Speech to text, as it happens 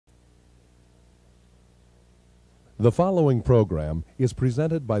The following program is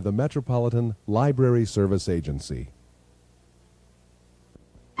presented by the Metropolitan Library Service Agency.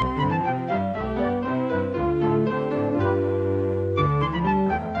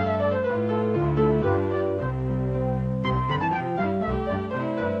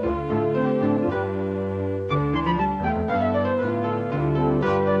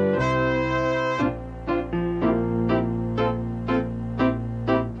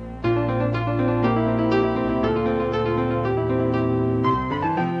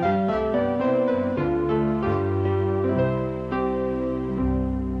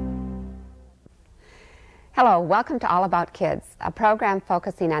 Hello, welcome to All About Kids, a program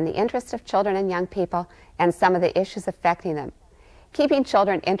focusing on the interests of children and young people and some of the issues affecting them. Keeping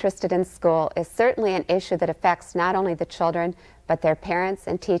children interested in school is certainly an issue that affects not only the children, but their parents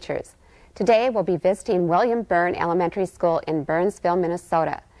and teachers. Today, we'll be visiting William Byrne Elementary School in Burnsville,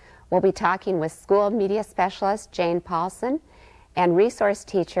 Minnesota. We'll be talking with school media specialist Jane Paulsen and resource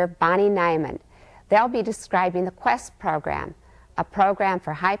teacher Bonnie Nyman. They'll be describing the QUEST program, a program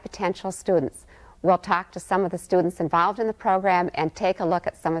for high potential students. We'll talk to some of the students involved in the program and take a look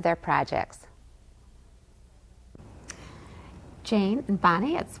at some of their projects. Jane and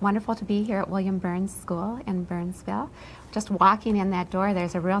Bonnie, it's wonderful to be here at William Byrne School in Burnsville. Just walking in that door,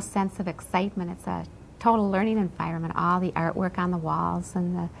 there's a real sense of excitement. It's a total learning environment, all the artwork on the walls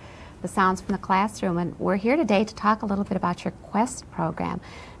and the sounds from the classroom. And we're here today to talk a little bit about your QUEST program.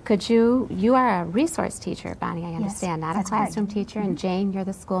 Could you are a resource teacher, Bonnie, I understand, yes, not a classroom teacher, and Jane, you're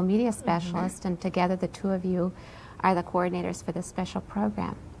the school media specialist, and together the two of you are the coordinators for this special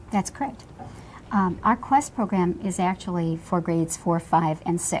program. That's correct. Our QUEST program is actually for grades 4, 5,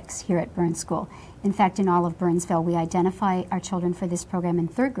 and 6 here at Byrne School. In fact, in all of Burnsville, we identify our children for this program in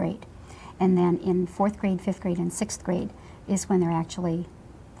 3rd grade, and then in 4th grade, 5th grade, and 6th grade is when they're actually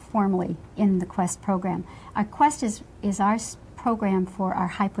formally in the QUEST program. Our QUEST is our program for our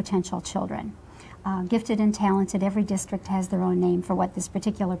high potential children. Gifted and talented, every district has their own name for what this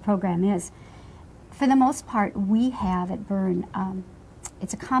particular program is. For the most part, we have at Byrne,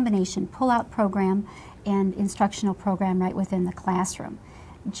 it's a combination pull-out program and instructional program right within the classroom.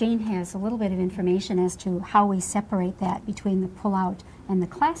 Jane has a little bit of information as to how we separate that between the pull-out and the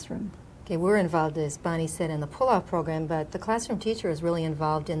classroom. Okay, we're involved, as Bonnie said, in the pull-out program, but the classroom teacher is really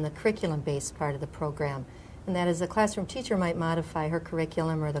involved in the curriculum-based part of the program. And that is, the classroom teacher might modify her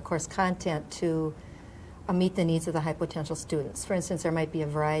curriculum or the course content to meet the needs of the high potential students. For instance, there might be a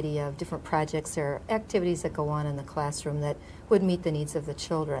variety of different projects or activities that go on in the classroom that would meet the needs of the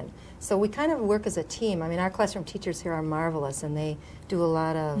children. So we kind of work as a team. I mean, our classroom teachers here are marvelous, and they do a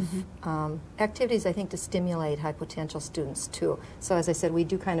lot of activities, I think, to stimulate high potential students too. So as I said, we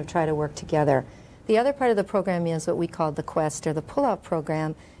do kind of try to work together. The other part of the program is what we call the QUEST, or the pull-out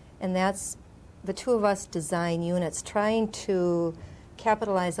program, and that's the two of us design units trying to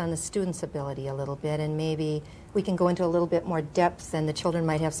capitalize on the student's ability a little bit, and maybe we can go into a little bit more depth and the children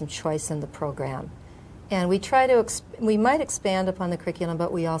might have some choice in the program. And we try to, we might expand upon the curriculum,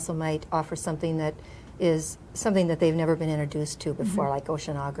 but we also might offer something that is something that they've never been introduced to before, like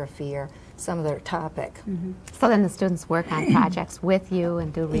oceanography or some other topic. So then the students work on projects with you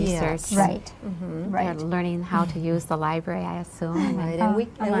and do research. Yes. Right. They're learning how to use the library, I assume.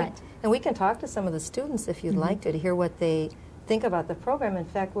 Right. And we can talk to some of the students if you'd like to hear what they think about the program. In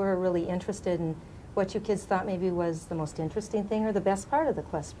fact, we're really interested in what you kids thought maybe was the most interesting thing or the best part of the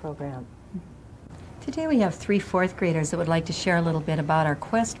QUEST program. Today we have 3 4th graders that would like to share a little bit about our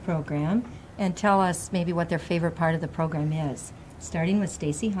QUEST program and tell us maybe what their favorite part of the program is. Starting with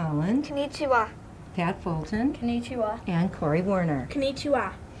Stacy Holland, Konnichiwa. Pat Fulton, Konnichiwa. and Corey Warner.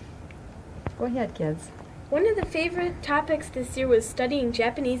 Konnichiwa. Go ahead, kids. One of the favorite topics this year was studying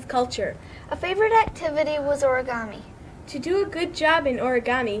Japanese culture. A favorite activity was origami. To do a good job in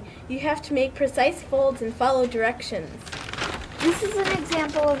origami, you have to make precise folds and follow directions. This is an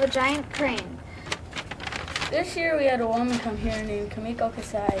example of a giant crane. This year we had a woman come here named Kamiko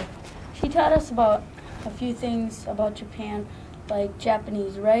Kasai. She taught us about a few things about Japan, like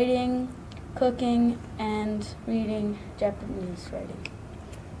Japanese writing, cooking, and reading Japanese writing.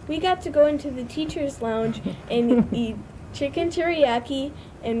 We got to go into the teacher's lounge and eat chicken teriyaki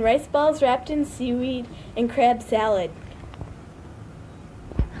and rice balls wrapped in seaweed and crab salad.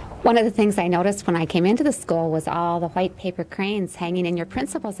 One of the things I noticed when I came into the school was all the white paper cranes hanging in your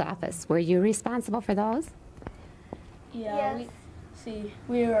principal's office. Were you responsible for those? Yeah, Yes.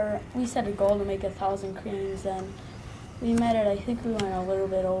 we set a goal to make 1,000 cranes, and we met it. I think we went a little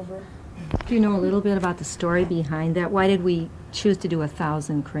bit over. Do you know a little bit about the story behind that? Why did we choose to do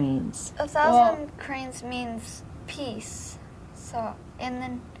 1,000 cranes? 1,000 cranes means peace. So, and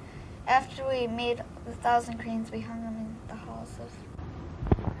then after we made the 1,000 cranes, we hung them in the halls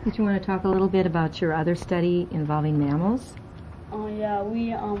of... Did you want to talk a little bit about your other study involving mammals? Oh yeah,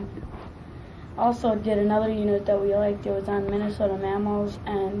 we also did another unit that we liked. It was on Minnesota mammals,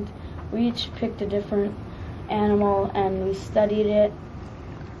 and we each picked a different animal and we studied it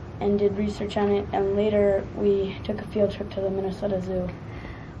and did research on it, and later we took a field trip to the Minnesota Zoo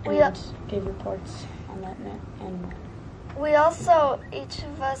and gave reports on that animal. We also, each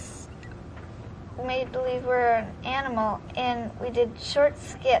of us made believe we were an animal, and we did short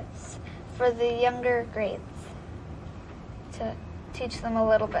skits for the younger grades to teach them a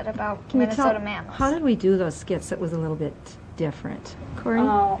little bit about Minnesota mammals. How did we do those skits that was a little bit different? Corey?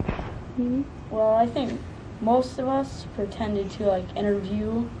 Well, I think most of us pretended to like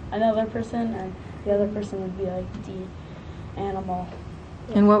interview another person, and the other person would be like the animal.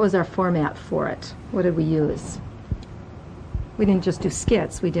 And what was our format for it? What did we use? We didn't just do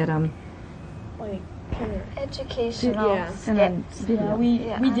skits, we did like educational skits. And then video.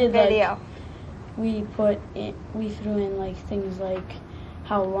 We did video. Like we threw in like things like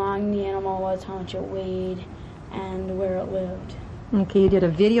how long the animal was, how much it weighed, and where it lived. Okay, you did a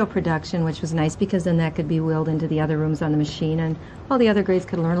video production, which was nice because then that could be wheeled into the other rooms on the machine, and all the other grades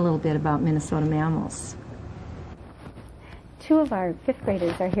could learn a little bit about Minnesota mammals. Two of our fifth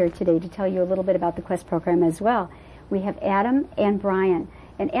graders are here today to tell you a little bit about the Quest program as well. We have Adam and Brian.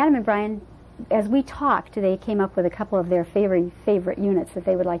 And Adam and Brian, as we talked, they came up with a couple of their favorite units that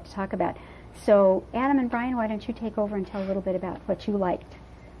they would like to talk about. So Adam and Brian, why don't you take over and tell a little bit about what you liked?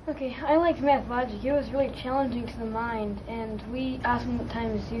 Okay, I liked math logic. It was really challenging to the mind, and we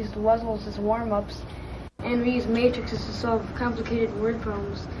oftentimes used wuzzles as warm-ups, and we used matrices to solve complicated word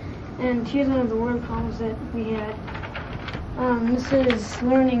problems. And here's one of the word problems that we had. This is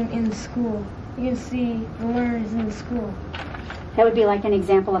learning in school. You can see the learners in the school. That would be like an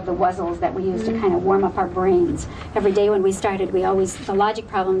example of the wuzzles that we used to kind of warm up our brains. Every day when we started, the logic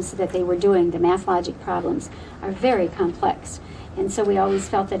problems that they were doing, the math logic problems, are very complex. And so we always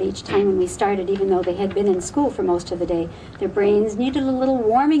felt that each time when we started, even though they had been in school for most of the day, their brains needed a little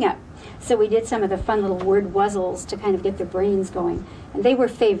warming up. So we did some of the fun little word wuzzles to kind of get their brains going. And they were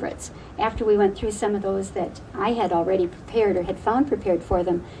favorites. After we went through some of those that I had already prepared or had found prepared for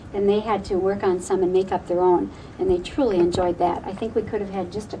them, then they had to work on some and make up their own. And they truly enjoyed that. I think we could have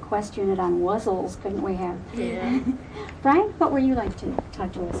had just a quest unit on wuzzles, couldn't we have? Yeah. Brian, what would you like to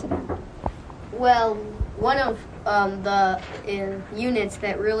talk to us about? Well, one of the units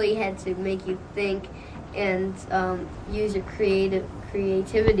that really had to make you think and use your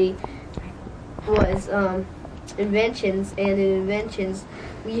creativity was inventions. And in inventions,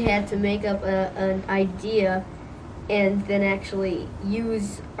 we had to make up an idea and then actually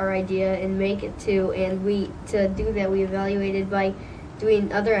use our idea and make it too. And to do that, we evaluated by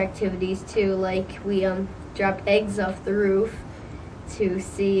doing other activities too, like we dropped eggs off the roof to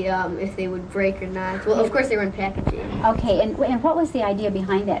see if they would break or not. Well, of course they were in packaging. Okay, and what was the idea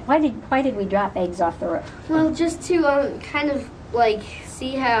behind that? Why did we drop eggs off the roof? Well, just to kind of like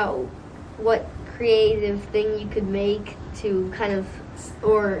see what creative thing you could make to kind of,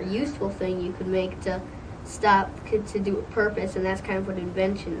 or useful thing you could make to do a purpose, and that's kind of what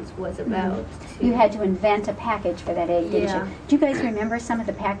inventions was about. Mm-hmm. You had to invent a package for that egg, didn't you? Do you guys remember some of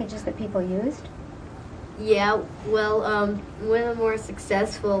the packages that people used? Yeah, well, one of the more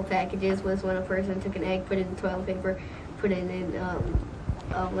successful packages was when a person took an egg, put it in toilet paper, put it in,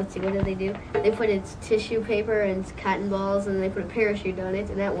 let's see, what did they do? They put it tissue paper and cotton balls, and they put a parachute on it,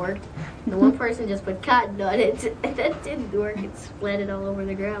 and that worked. And one person just put cotton on it, and that didn't work. It splattered all over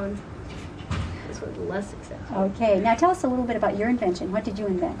the ground. This was less successful. Okay, now tell us a little bit about your invention. What did you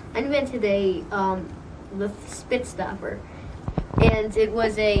invent? I invented the spit stopper, and it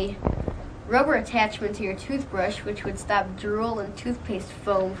was a rubber attachment to your toothbrush, which would stop drool and toothpaste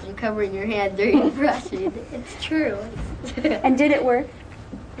foam from covering your hand during brushing. It's true. And did it work?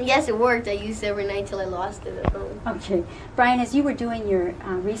 Yes, it worked. I used it every night till I lost it at home. Okay. Brian, as you were doing your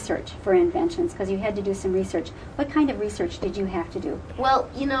research for inventions, because you had to do some research, what kind of research did you have to do? Well,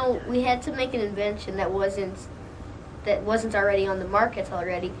 we had to make an invention that wasn't already on the market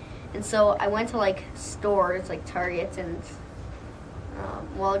already. And so I went to like stores like Target and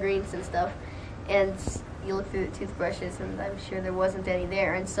Walgreens and stuff, and you look through the toothbrushes, and I'm sure there wasn't any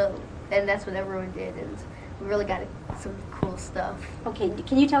there, and that's what everyone did, and we really got some cool stuff. Okay,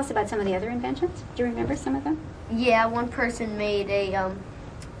 can you tell us about some of the other inventions? Do you remember some of them? Yeah, one person made a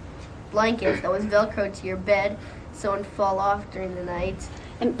blanket that was Velcro to your bed, so it wouldn't fall off during the night.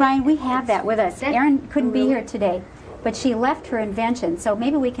 And Brian, we have that with us. Erin couldn't be here today, but she left her invention, so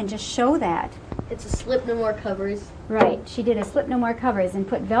maybe we can just show that It's a slip no more covers. Right. She did a slip no more covers and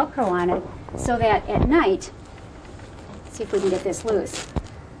put Velcro on it so that at night, let's see if we can get this loose,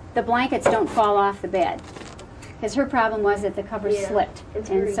 the blankets don't fall off the bed. Because her problem was that the covers slipped. It's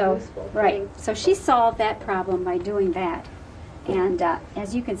and very so, useful. right. So she solved that problem by doing that. And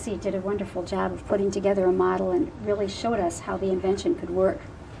as you can see, did a wonderful job of putting together a model and really showed us how the invention could work.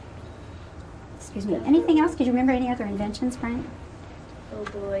 Excuse me. Anything else? Could you remember any other inventions, Brian? Oh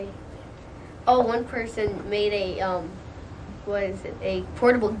boy. Oh, one person made a a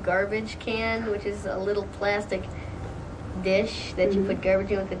portable garbage can, which is a little plastic dish that you put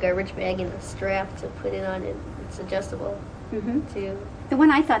garbage in with a garbage bag and a strap to put it on, and it's adjustable too. The one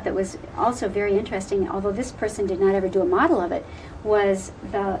I thought that was also very interesting, although this person did not ever do a model of it, was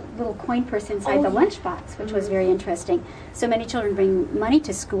the little coin purse inside the lunchbox, which was very interesting. So many children bring money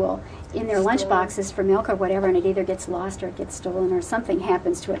to school in their lunchboxes for milk or whatever, and it either gets lost or it gets stolen or something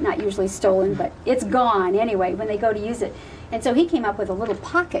happens to it. Not usually stolen, but it's gone anyway when they go to use it. And so he came up with a little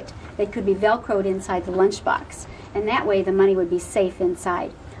pocket that could be Velcroed inside the lunchbox, and that way the money would be safe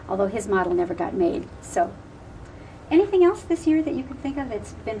inside, although his model never got made. So, anything else this year that you could think of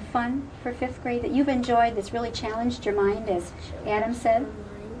that's been fun for 5th grade that you've enjoyed, that's really challenged your mind, as Adam said?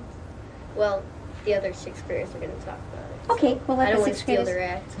 Well, the other 6th graders are going to talk about it. Okay, we'll let the 6th graders. Their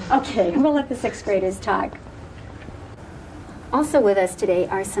act. Okay, we'll let the 6th graders talk. Also with us today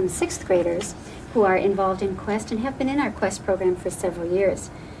are some 6th graders who are involved in Quest and have been in our Quest program for several years.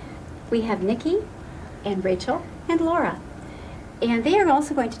 We have Nikki and Rachel and Laura. And they are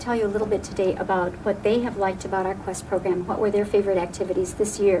also going to tell you a little bit today about what they have liked about our Quest program. What were their favorite activities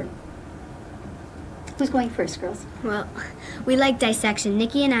this year? Who's going first, girls? Well, we like dissection.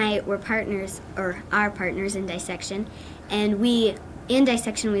 Nikki and I were partners, or are partners in dissection. And in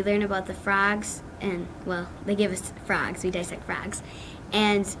dissection, we learn about the frogs. And, well, they give us frogs. We dissect frogs.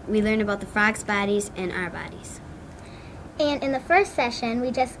 And we learn about the frogs' bodies and our bodies. And in the first session, we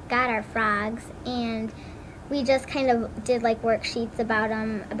just got our frogs, and we just kind of did like worksheets about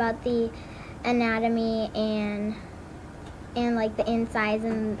them, about the anatomy and like the insides,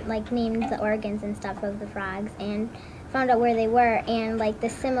 and like named the organs and stuff of the frogs, and found out where they were and like the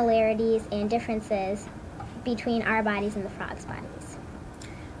similarities and differences between our bodies and the frogs' bodies.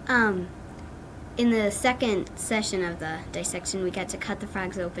 In the second session of the dissection, we got to cut the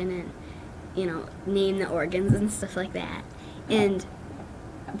frogs open and, name the organs and stuff like that. And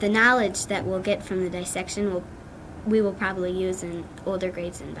the knowledge that we'll get from the dissection we will probably use in older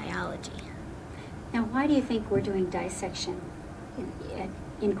grades in biology. Now, why do you think we're doing dissection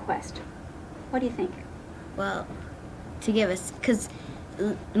in Quest? What do you think? Well, to give us, because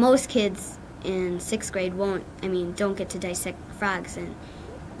most kids in 6th grade don't get to dissect frogs, and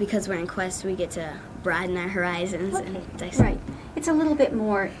because we're in Quest, we get to broaden our horizons and dissect. Right. It's a little bit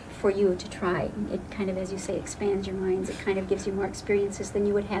more for you to try. It kind of, as you say, expands your minds. It kind of gives you more experiences than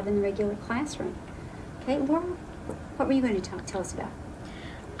you would have in the regular classroom. Okay, Laura, what were you going to tell us about?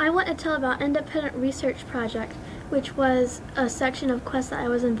 I want to tell about Independent Research Project, which was a section of Quest that I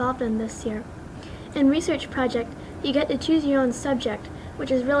was involved in this year. In Research Project, you get to choose your own subject,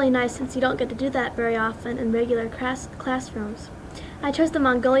 which is really nice since you don't get to do that very often in regular classrooms. I chose the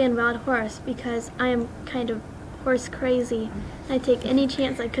Mongolian wild horse because I am kind of horse crazy. I take any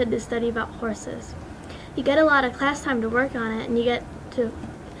chance I could to study about horses. You get a lot of class time to work on it, and you get to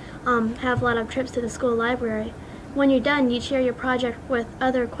have a lot of trips to the school library. When you're done, you share your project with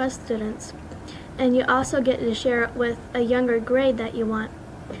other Quest students, and you also get to share it with a younger grade that you want.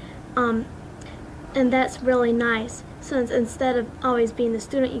 And that's really nice, since instead of always being the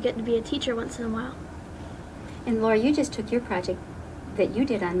student, you get to be a teacher once in a while. And Laura, you just took your project that you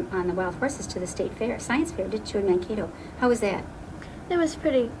did on the wild horses to the state fair, science fair, didn't you, in Mankato? How was that? It was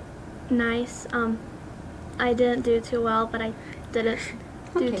pretty nice. I didn't do too well, but I didn't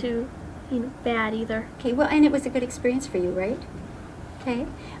do too bad either. Okay, well, and it was a good experience for you, right? Okay.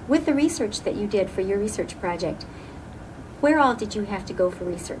 With the research that you did for your research project, where all did you have to go for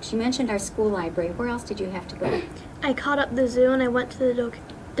research? You mentioned our school library. Where else did you have to go? I called up the zoo, and I went to the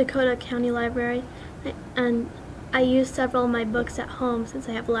Dakota County Library, and I used several of my books at home since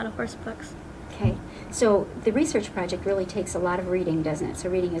I have a lot of horse books. Okay, so the research project really takes a lot of reading, doesn't it? So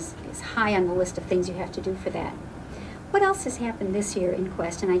reading is high on the list of things you have to do for that. What else has happened this year in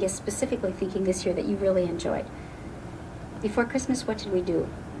Quest, and I guess specifically thinking this year that you really enjoyed? Before Christmas, what did we do?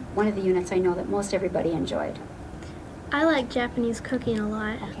 One of the units I know that most everybody enjoyed. I like Japanese cooking a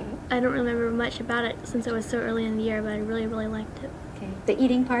lot. Okay. I don't remember much about it since it was so early in the year, but I really, really liked it. Okay. The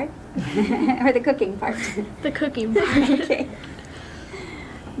eating part? Or the cooking part? The cooking part. Okay.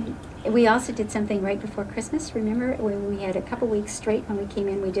 We also did something right before Christmas, remember? We had a couple weeks straight when we came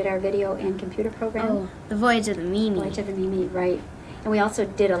in, we did our video and computer program. Oh, the Voyage of the Mimi. Voyage of the Mimi, right. And we also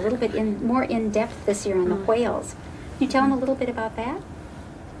did a little bit more in-depth this year on the whales. Can you tell them a little bit about that?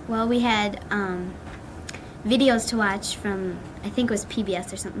 Well, we had videos to watch from, I think it was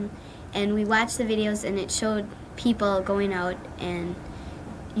PBS or something, and we watched the videos and it showed people going out and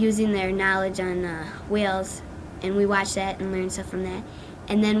using their knowledge on whales, and we watched that and learned stuff from that.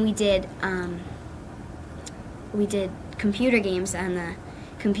 And then we did computer games on the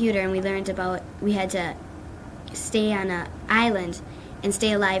computer, and we learned about, we had to stay on an island and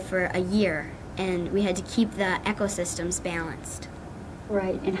stay alive for a year, and we had to keep the ecosystems balanced.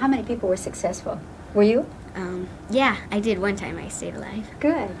 Right, and how many people were successful? Were you? Yeah, I did one time. I stayed alive.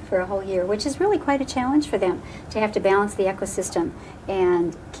 Good, for a whole year, which is really quite a challenge for them, to have to balance the ecosystem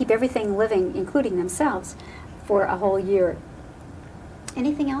and keep everything living, including themselves, for a whole year.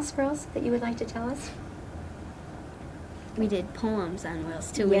 Anything else, girls, that you would like to tell us? We did poems on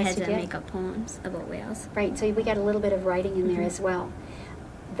whales, too. Yes, we had you to did. make up poems about whales. Right, so we got a little bit of writing in there as well.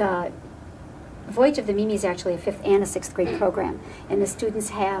 The Voyage of the Mimi is actually a 5th and a 6th grade program, and the students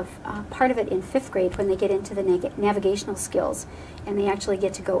have part of it in 5th grade when they get into the navigational skills, and they actually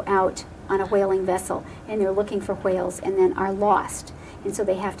get to go out on a whaling vessel, and they're looking for whales and then are lost, and so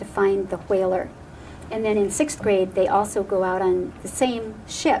they have to find the whaler. And then in 6th grade, they also go out on the same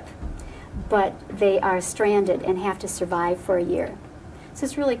ship, but they are stranded and have to survive for a year. So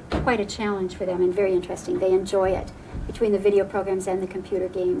it's really quite a challenge for them and very interesting. They enjoy it, between the video programs and the computer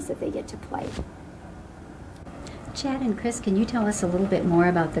games that they get to play. Chad and Chris, can you tell us a little bit more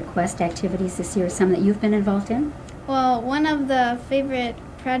about the Quest activities this year, some that you've been involved in? Well, one of the favorite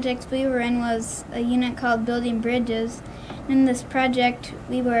projects we were in was a unit called Building Bridges. In this project,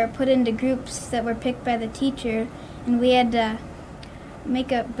 we were put into groups that were picked by the teacher, and we had to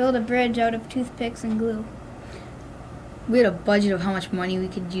build a bridge out of toothpicks and glue. We had a budget of how much money we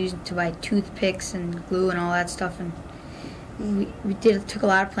could use to buy toothpicks and glue and all that stuff, and it took a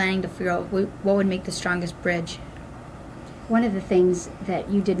lot of planning to figure out what would make the strongest bridge. One of the things that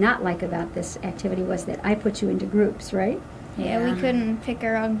you did not like about this activity was that I put you into groups, right? Yeah, we couldn't pick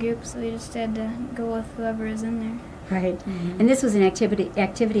our own groups, so we just had to go with whoever is in there. Right. And this was an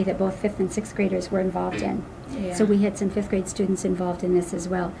activity that both 5th and 6th graders were involved in. Yeah. So we had some 5th grade students involved in this as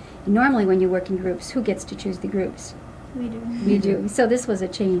well. And normally when you work in groups, who gets to choose the groups? We do. You do. So this was a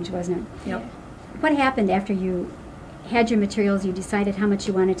change, wasn't it? Yep. What happened after you had your materials, you decided how much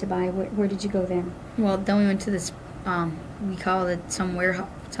you wanted to buy? Where did you go then? Well, then we went to this, we call it some warehouse,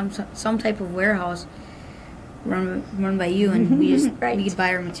 some type of warehouse run by you, and we just we could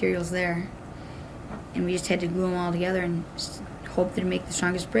buy our materials there. And we just had to glue them all together and just hope that it'd make the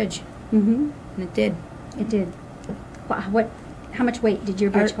strongest bridge. And it did. It did. How much weight did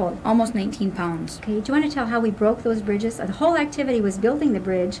your bridge hold? Almost 19 pounds. Okay, do you want to tell how we broke those bridges? The whole activity was building the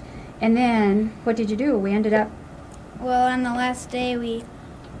bridge, and then what did you do? We ended up... Well, on the last day, we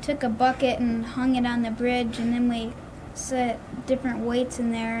took a bucket and hung it on the bridge, and then we set different weights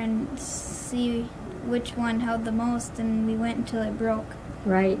in there and see which one held the most, and we went until it broke.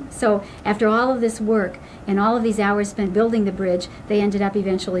 Right. So after all of this work and all of these hours spent building the bridge, they ended up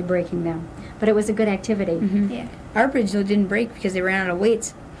eventually breaking them. But it was a good activity. Yeah. Our bridge, though, didn't break because they ran out of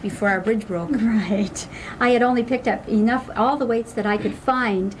weights before our bridge broke. Right. I had only picked up all the weights that I could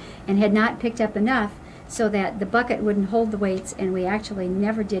find, and had not picked up enough so that the bucket wouldn't hold the weights, and we actually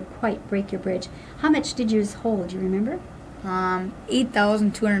never did quite break your bridge. How much did yours hold, do you remember?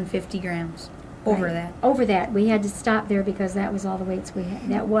 8,250 grams. Over that. Over that. We had to stop there because that was all the weights we had.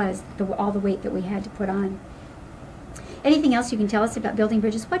 That was all the weight that we had to put on. Anything else you can tell us about building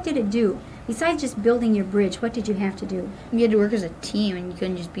bridges? What did it do? Besides just building your bridge, what did you have to do? You had to work as a team, and you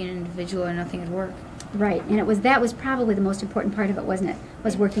couldn't just be an individual or nothing would work. Right. And that was probably the most important part of it, wasn't it?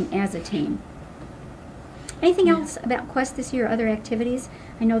 Was working as a team. Anything else about Quest this year, or other activities?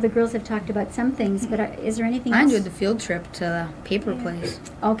 I know the girls have talked about some things, but is there anything else? I enjoyed the field trip to the paper place.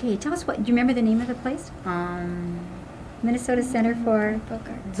 Okay, tell us do you remember the name of the place? Minnesota Center for Book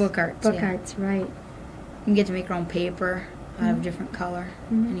Arts. Book Arts. Book Arts, right. You can get to make your own paper out of a different color,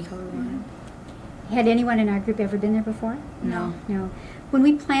 any color you want. Had anyone in our group ever been there before? No. No. When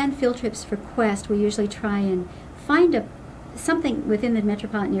we plan field trips for Quest, we usually try and find something within the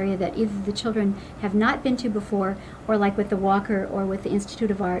metropolitan area that either the children have not been to before, or like with the Walker or with the Institute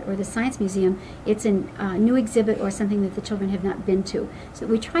of Art or the Science Museum, it's a new exhibit or something that the children have not been to. So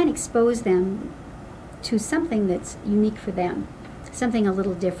we try and expose them to something that's unique for them, something a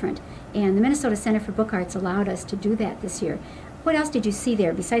little different. And the Minnesota Center for Book Arts allowed us to do that this year. What else did you see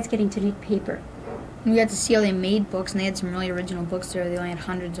there besides getting to make paper? We got to see how they made books, and they had some really original books there. They only had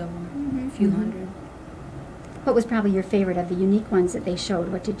hundreds of them, a few hundred. What was probably your favorite of the unique ones that they showed?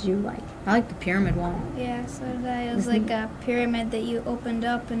 What did you like? I like the pyramid one. Yeah, so did I. It was like a pyramid that you opened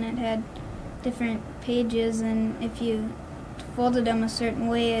up, and it had different pages, and if you folded them a certain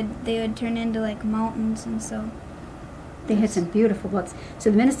way, they would turn into like mountains, and so. They had some beautiful books.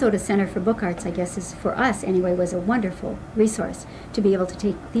 So the Minnesota Center for Book Arts, I guess, is for us anyway, was a wonderful resource to be able to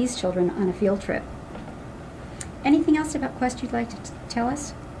take these children on a field trip. Anything else about Quest you'd like to tell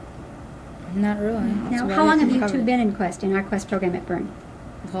us? Not really. Now, how long have you two been in Quest, in our Quest program at Byrne?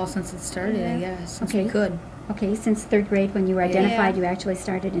 Well, since it started, I guess. Since we could. Okay, since 3rd grade, when you were identified, you actually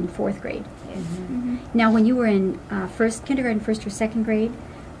started in 4th grade. Now, when you were in kindergarten, 1st or 2nd grade,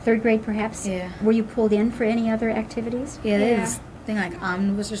 3rd grade perhaps, were you pulled in for any other activities? Yeah, there's a thing like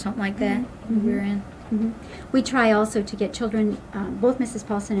Omnibus or something like that we were in. We try also to get children, both Mrs.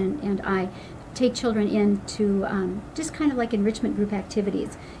 Paulsen and I, take children into just kind of like enrichment group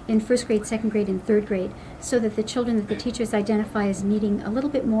activities in 1st grade, 2nd grade, and 3rd grade, so that the children that the teachers identify as needing a little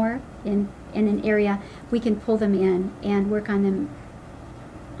bit more in an area, we can pull them in and work on them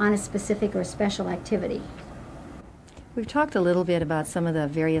on a specific or special activity. We've talked a little bit about some of the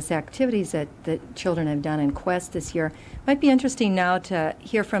various activities that children have done in Quest this year. Might be interesting now to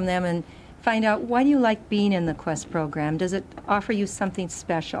hear from them and find out, why do you like being in the Quest program? Does it offer you something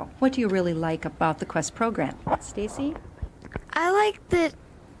special? What do you really like about the Quest program? Stacy? I like that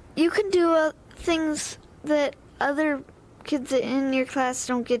you can do things that other kids in your class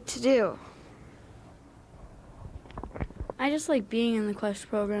don't get to do. I just like being in the Quest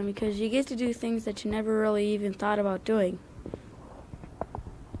program because you get to do things that you never really even thought about doing.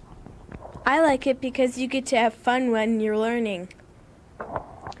 I like it because you get to have fun when you're learning.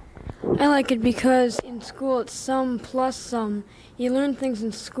 I like it because in school it's sum plus sum. You learn things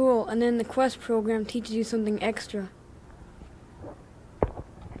in school, and then the Quest program teaches you something extra.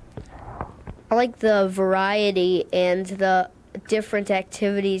 I like the variety and the different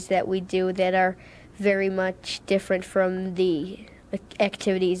activities that we do that are very much different from the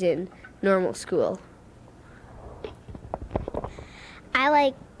activities in normal school. I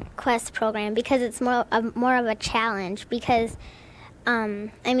like Quest program because it's more of a challenge, because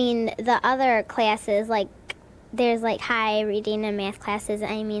I mean, the other classes, like there's like high reading and math classes,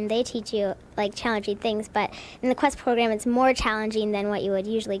 I mean, they teach you like challenging things, but in the Quest program it's more challenging than what you would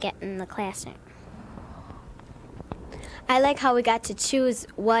usually get in the classroom. I like how we got to choose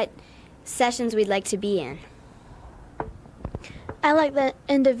what sessions we'd like to be in. I like the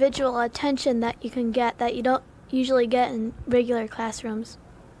individual attention that you can get that you don't usually get in regular classrooms.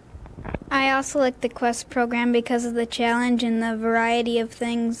 I also like the Quest program because of the challenge and the variety of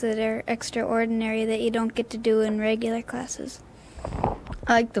things that are extraordinary that you don't get to do in regular classes.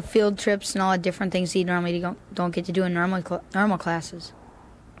 I like the field trips and all the different things you normally don't get to do in normal classes.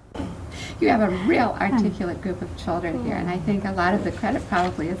 You have a real articulate group of children here, and I think a lot of the credit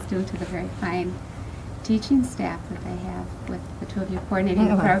probably is due to the very fine teaching staff that they have, with the two of you coordinating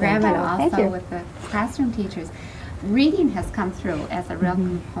the program and also with the classroom teachers. Reading has come through as a real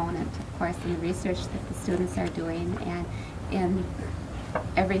component, of course, in the research that the students are doing and in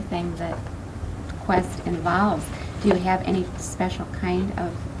everything that Quest involves. Do you have any special kind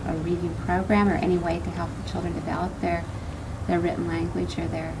of a reading program or any way to help the children develop their written language or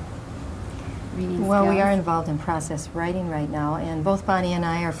their reading skills? Well, we are involved in process writing right now, and both Bonnie and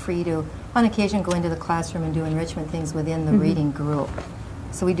I are free to, on occasion, go into the classroom and do enrichment things within the reading group.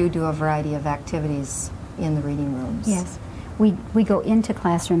 So we do a variety of activities in the reading rooms. Yes. We go into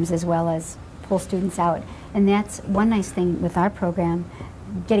classrooms as well as pull students out. And that's one nice thing with our program,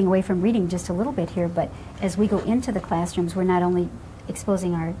 getting away from reading just a little bit here, but as we go into the classrooms, we're not only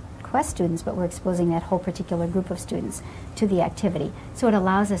exposing our Quest students, but we're exposing that whole particular group of students to the activity. So it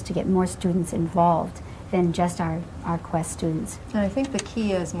allows us to get more students involved than just our Quest students. And I think the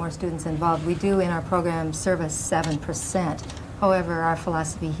key is more students involved. We do in our program service 7%. However, our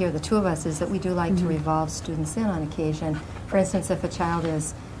philosophy here, the two of us, is that we do like to revolve students in on occasion. For instance, if a child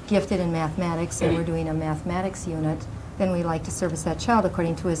is gifted in mathematics and we're doing a mathematics unit, then we like to service that child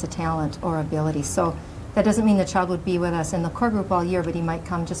according to his talent or ability. So that doesn't mean the child would be with us in the core group all year, but he might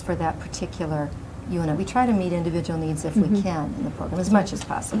come just for that particular unit. We try to meet individual needs if we can in the program, as much as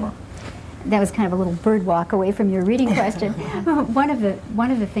possible. That was kind of a little bird walk away from your reading question. One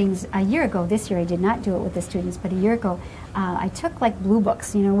of the things a year ago, this year I did not do it with the students, but a year ago I took like blue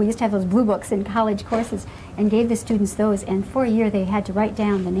books. You know, we used to have those blue books in college courses, and gave the students those. And for a year they had to write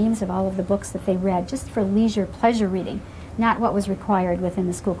down the names of all of the books that they read, just for leisure, pleasure reading, not what was required within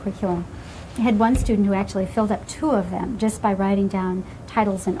the school curriculum. had one student who actually filled up 2 of them just by writing down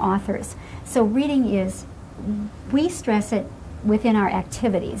titles and authors. So reading is, we stress it within our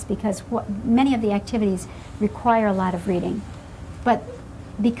activities because many of the activities require a lot of reading. But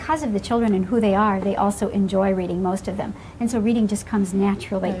because of the children and who they are, they also enjoy reading, most of them. And so reading just comes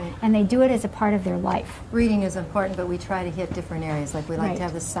naturally, and they do it as a part of their life. Reading is important, but we try to hit different areas. Like we like Right. to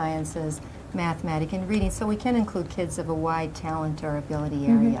have the sciences, mathematics, and reading, so we can include kids of a wide talent or ability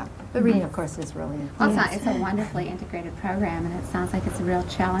area. But reading, of course, is really important. Also, it's a wonderfully integrated program, and it sounds like it's a real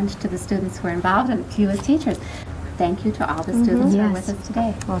challenge to the students who are involved and to you as teachers. Thank you to all the students who are with us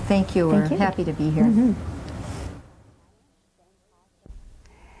today. Well, thank you. We're happy to be here.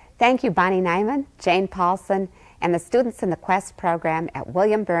 Thank you, Bonnie Nyman, Jane Paulsen, and the students in the Quest program at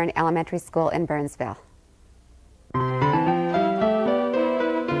William Byrne Elementary School in Burnsville.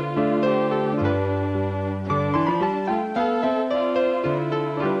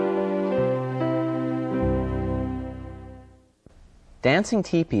 Dancing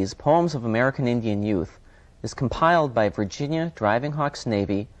Teepees, Poems of American Indian Youth is compiled by Virginia Driving Hawk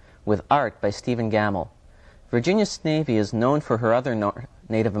Sneve with art by Stephen Gamble. Virginia Sneve is known for her other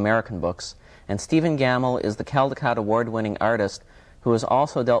Native American books, and Stephen Gamble is the Caldecott Award-winning artist who has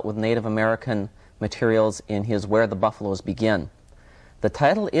also dealt with Native American materials in his Where the Buffaloes Begin. The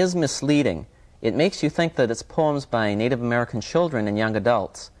title is misleading. It makes you think that it's poems by Native American children and young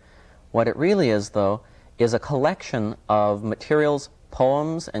adults. What it really is, though, is a collection of materials,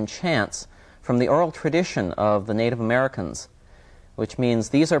 poems, and chants from the oral tradition of the Native Americans, which means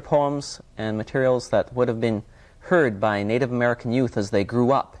these are poems and materials that would have been heard by Native American youth as they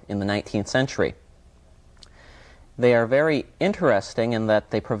grew up in the 19th century. They are very interesting in that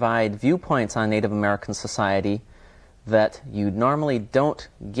they provide viewpoints on Native American society that you normally don't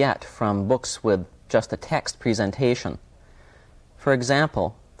get from books with just a text presentation. For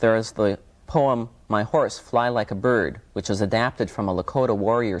example, there is the poem My Horse, Fly Like a Bird, which is adapted from a Lakota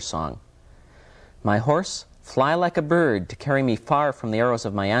warrior song. My horse, fly like a bird to carry me far from the arrows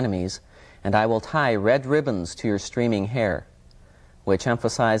of my enemies, and I will tie red ribbons to your streaming hair, which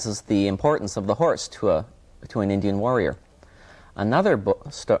emphasizes the importance of the horse to an Indian warrior. Another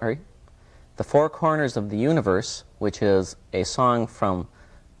story, The Four Corners of the Universe, which is a song from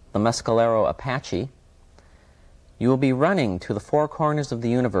the Mescalero Apache. You will be running to the four corners of the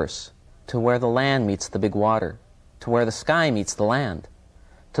universe, to where the land meets the big water, to where the sky meets the land,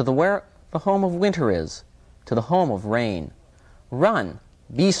 to where the home of winter is, to the home of rain. Run,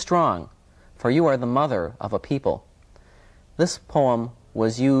 be strong, for you are the mother of a people. This poem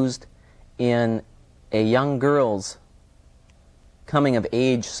was used in a young girl's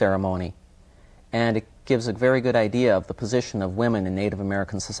coming-of-age ceremony, and it gives a very good idea of the position of women in Native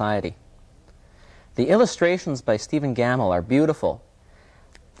American society. The illustrations by Stephen Gamble are beautiful.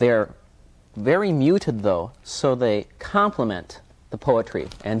 They're very muted, though, so they complement the poetry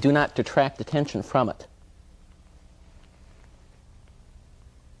and do not detract attention from it.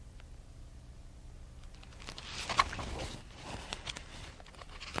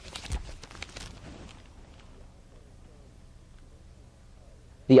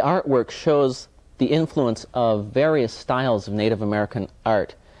 The artwork shows the influence of various styles of Native American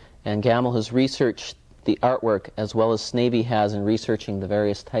art, and Gamble has researched the artwork as well as Sneve has in researching the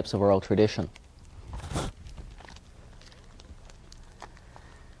various types of oral tradition.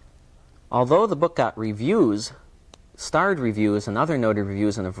 Although the book got reviews, starred reviews and other noted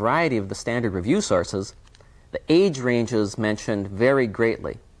reviews in a variety of the standard review sources, the age ranges mentioned varied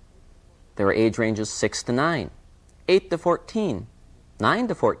greatly. There were age ranges 6 to 9, 8 to 14, 9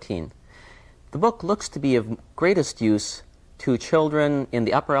 to 14. The book looks to be of greatest use to children in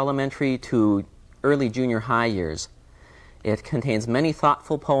the upper elementary to early junior high years. It contains many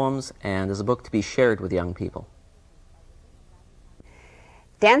thoughtful poems and is a book to be shared with young people.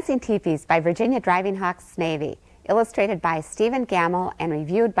 Dancing Teepees by Virginia Driving Hawk Sneve, illustrated by Stephen Gamble and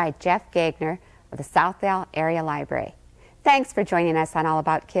reviewed by Jeff Gegner of the Southdale Area Library. Thanks for joining us on All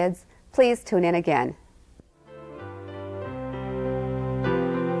About Kids. Please tune in again.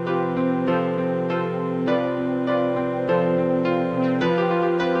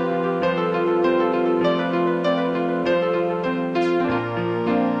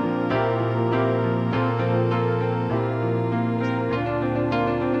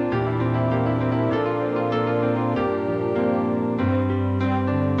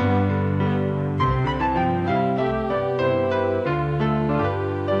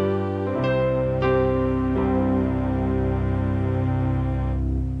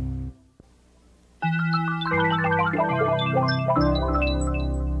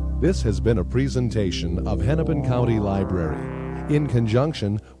 This has been a presentation of Hennepin County Library. in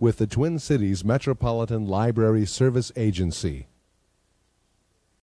conjunction with the Twin Cities Metropolitan Library Service Agency.